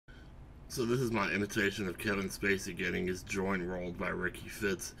So this is my imitation of Kevin Spacey getting his joint rolled by Ricky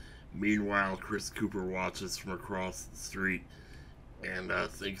Fitz. Meanwhile, Chris Cooper watches from across the street and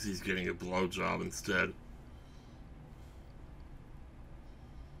thinks he's getting a blowjob instead.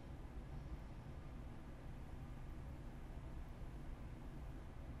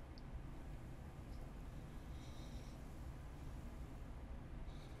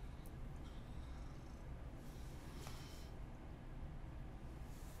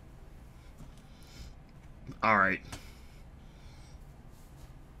 Alright.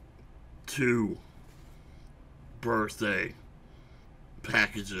 2 birthday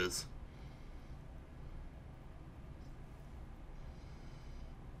packages.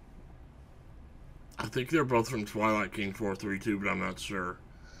 I think they're both from TwilightKing432, but I'm not sure.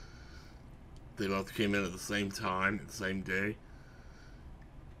 They both came in at the same time, the same day.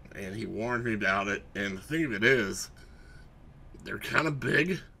 And he warned me about it, and the thing of it is, they're kind of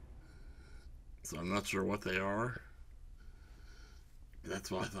big. So I'm not sure what they are.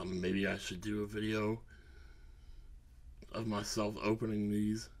 That's why I thought maybe I should do a video of myself opening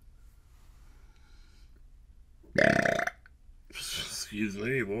these. Excuse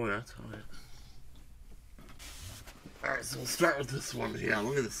me, boy, that's how Alright, so we'll start with this one. Yeah,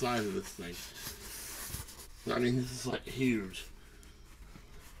 look at the size of this thing. I mean, this is like huge.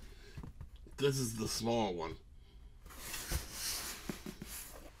 This is the small one.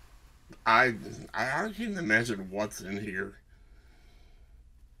 I can't imagine what's in here.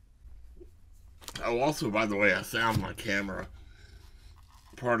 Oh, also, by the way, I found my camera.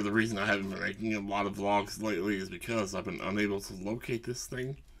 Part of the reason I haven't been making a lot of vlogs lately is because I've been unable to locate this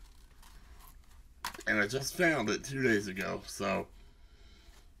thing. And I just found it 2 days ago, so...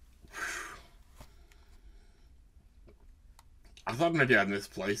 I thought maybe I'd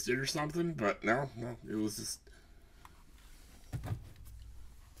misplaced it or something, but no, it was just...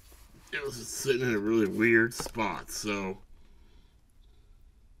 It was just sitting in a really weird spot, so...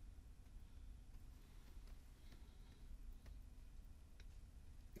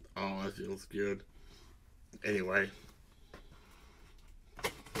 Oh, that feels good. Anyway.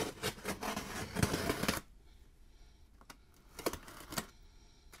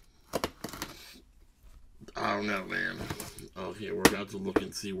 I don't know, man. Okay, we're about to look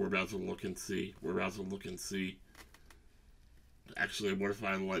and see. We're about to look and see. We're about to look and see. Actually, what if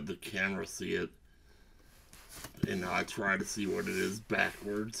I let the camera see it? And I try to see what it is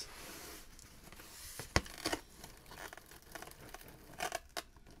backwards.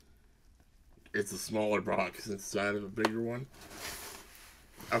 It's a smaller box inside of a bigger one.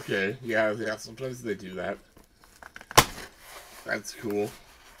 Okay, yeah, sometimes they do that. That's cool.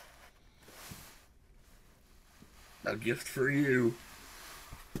 A gift for you.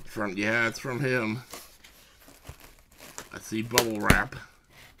 Yeah, it's from him. I see bubble wrap.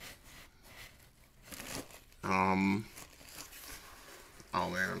 Oh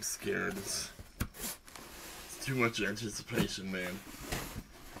man, I'm scared. It's too much anticipation, man.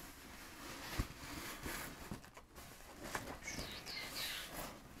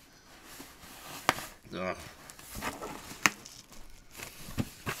 Ugh.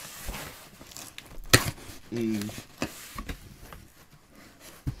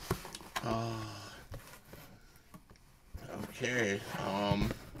 Okay,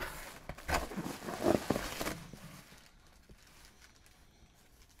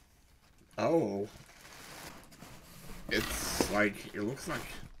 oh. It's like, it looks like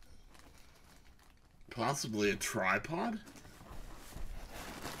possibly a tripod?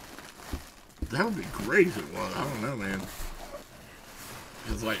 That would be great if it was. I don't know, man.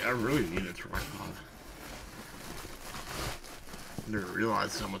 Because, like, I really need a tripod. I never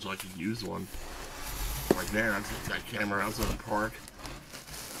realized how much I could use one. Like, man, I take that camera out to the park.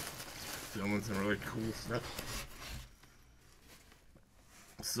 Filming some really cool stuff.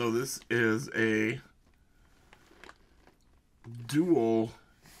 So this is a dual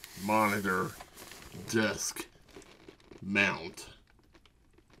monitor desk mount.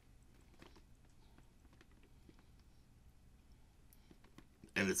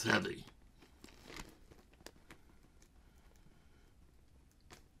 And it's heavy.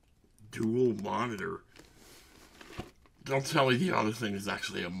 Dual monitor. Don't tell me the other thing is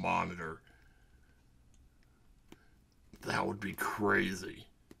actually a monitor. That would be crazy.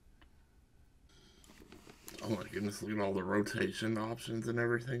 Oh my goodness, look at all the rotation options and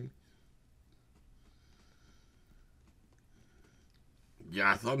everything.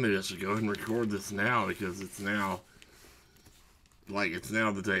 Yeah, I thought maybe I should go ahead and record this now because it's now... Like, it's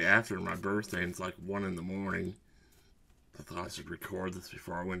now the day after my birthday and it's like 1 in the morning. I thought I should record this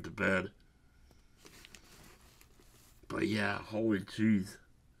before I went to bed. But yeah, holy jeez.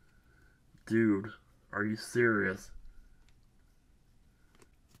 Dude, are you serious?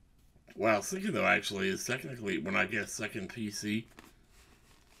 Well, I was thinking though, actually, is technically when I get a second PC,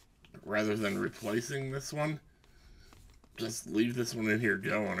 rather than replacing this one, just leave this one in here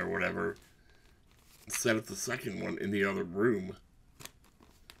going or whatever, set up the second one in the other room.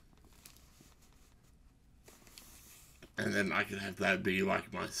 And then I could have that be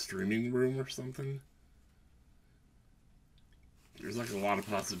like my streaming room or something. There's like a lot of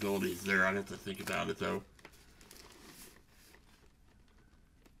possibilities there. I'd have to think about it though.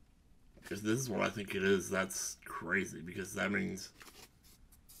 Because this is what I think it is. That's crazy because that means...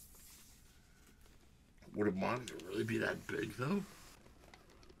 Would a monitor really be that big though?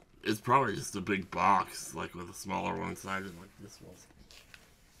 It's probably just a big box, like with a smaller one inside it like this was.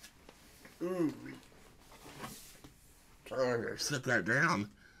 Ooh. Oh, set that down.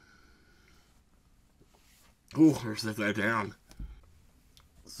 Ooh, or set that down.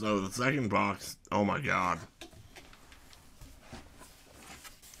 So the second box, oh my god.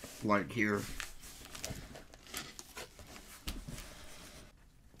 Like here.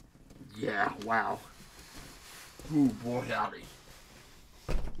 Yeah, wow. Ooh, boy howdy.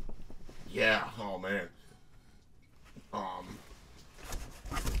 Yeah, oh man. Let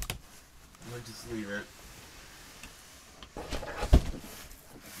me just leave it.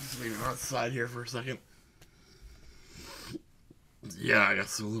 Just leave it outside here for a second. Yeah, I got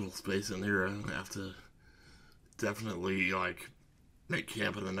some little space in here. I'm gonna have to definitely, like, make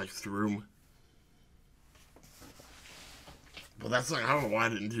camp in the next room. But that's like, I don't know why I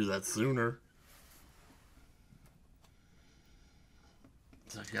didn't do that sooner.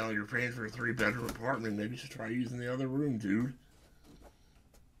 It's like, hell, you're paying for a 3-bedroom apartment. Maybe you should try using the other room, dude.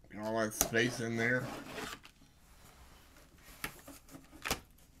 Got all that space in there.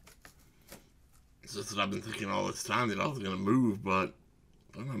 It's just that I've been thinking all this time that I was going to move, but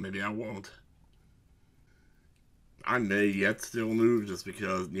I don't know, maybe I won't. I may yet still move just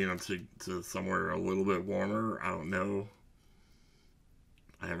because, you know, to somewhere a little bit warmer. I don't know.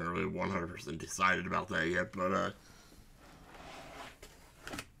 I haven't really 100% decided about that yet, but,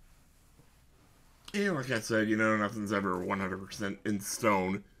 yeah, like I said, you know, nothing's ever 100% in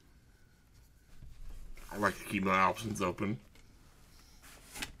stone. I like to keep my options open.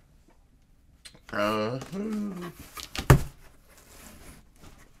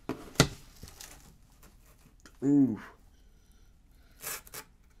 Ooh.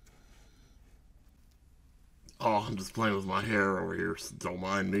 Oh, I'm just playing with my hair over here, so don't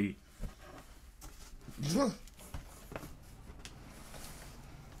mind me.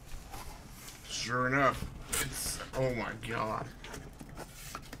 Sure enough. Oh my god.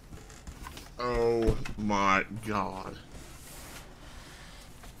 Oh my god.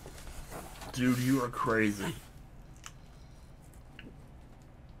 Dude, you are crazy.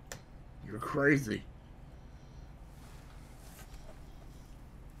 You're crazy.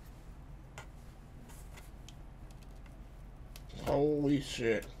 Holy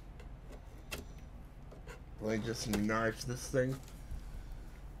shit. Let me just knife this thing.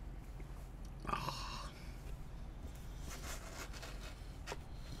 Oh.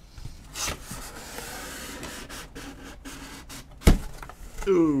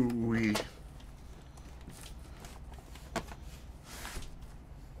 Ooh-wee.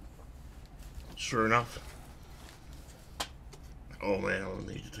 Sure enough. Oh man, I'm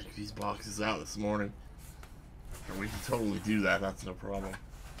gonna need to take these boxes out this morning. And we can totally do that, that's no problem.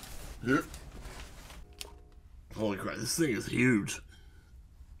 Yep. Holy crap, this thing is huge.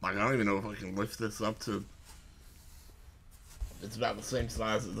 Like, I don't even know if I can lift this up to... It's about the same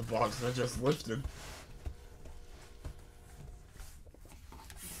size as the box I just lifted.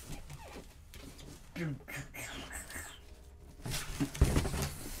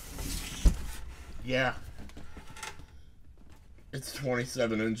 Yeah. It's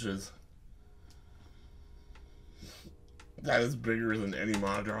 27 inches. That is bigger than any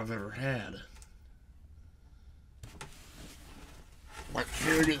monitor I've ever had. Like,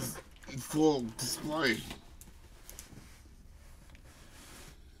 here it is in full display.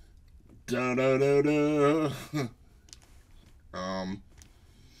 Da-da-da-da.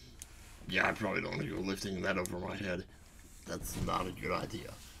 Yeah, I probably don't want to go lifting that over my head. That's not a good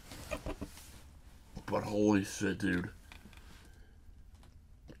idea. But holy shit, dude.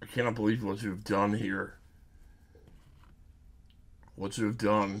 I cannot believe what you've done here. What you've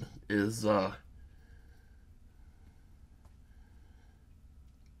done is,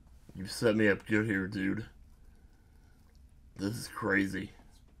 you've set me up good here, dude. This is crazy.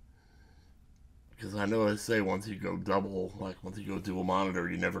 Because I know they say once you go double, like once you go dual monitor,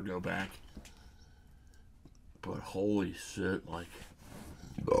 you never go back. But holy shit, like...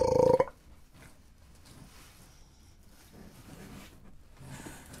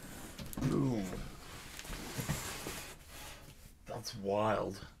 That's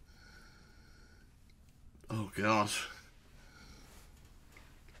wild. Oh gosh.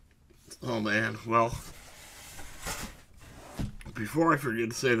 Oh man, well, before I forget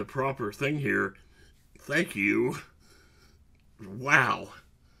to say the proper thing here, thank you. Wow.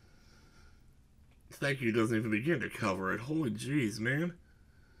 Thank you doesn't even begin to cover it. Holy jeez, man.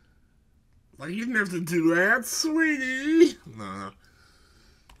 Like, you didn't have to do that, sweetie. No.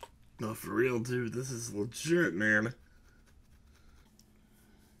 No, for real, dude. This is legit, man.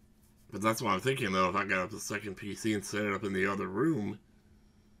 But that's what I'm thinking, though. If I got up the second PC and set it up in the other room,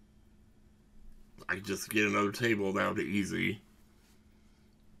 I could just get another table. That would be easy.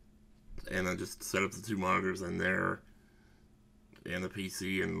 And then just set up the 2 monitors in there. And the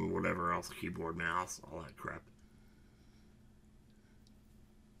PC and whatever else. Keyboard, mouse, all that crap.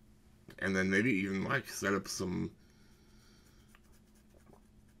 And then maybe even, like, set up some...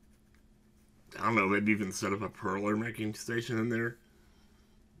 I don't know, maybe even set up a perler making station in there.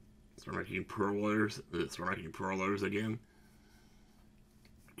 Start making perlers again.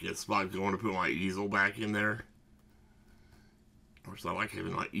 Get a spot going to put my easel back in there. Of course, I like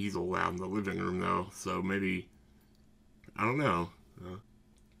having my easel out in the living room, though. So maybe, I don't know.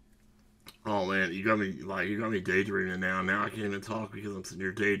 Oh man, you got me daydreaming now. Now I can't even talk because I'm sitting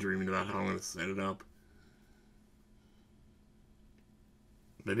here daydreaming about how I'm gonna set it up.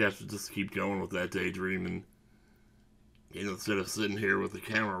 Maybe I should just keep going with that daydreaming. You know, instead of sitting here with the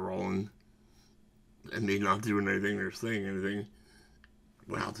camera rolling and me not doing anything or saying anything.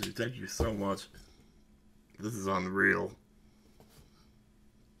 Wow, dude, thank you so much. This is unreal.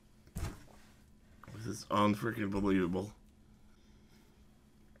 This is unfreaking believable.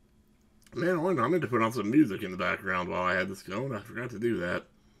 Man, I meant to put on some music in the background while I had this going. I forgot to do that.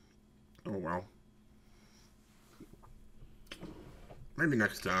 Oh well. Maybe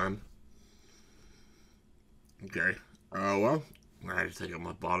next time. Okay. Well, I had to take out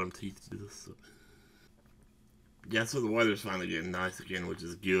my bottom teeth to do this. So. Yeah, so the weather's finally getting nice again, which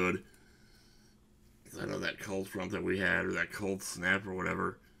is good. I know that cold front that we had, or that cold snap or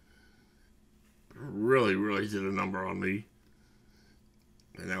whatever, really did a number on me.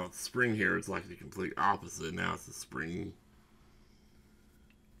 And now it's spring here, it's like the complete opposite. Now it's the spring.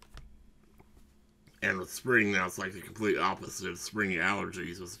 And with spring now, it's like the complete opposite of spring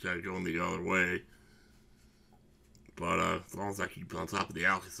allergies, which is kind of going the other way. But as long as I keep on top of the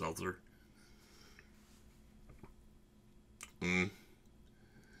Alka-Seltzer.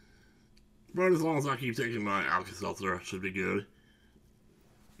 But as long as I keep taking my Alka-Seltzer, I should be good.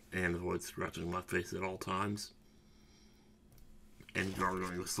 And avoid scratching my face at all times. And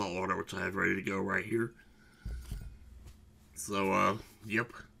gargling with salt water, which I have ready to go right here. So,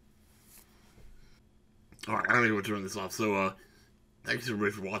 yep. Alright, I don't even want to turn this off. So, thanks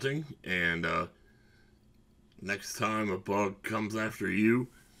everybody for watching. And, next time a bug comes after you,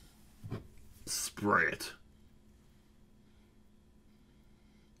 spray it.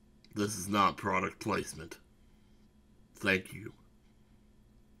 This is not product placement. Thank you.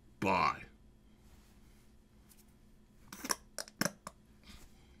 Bye.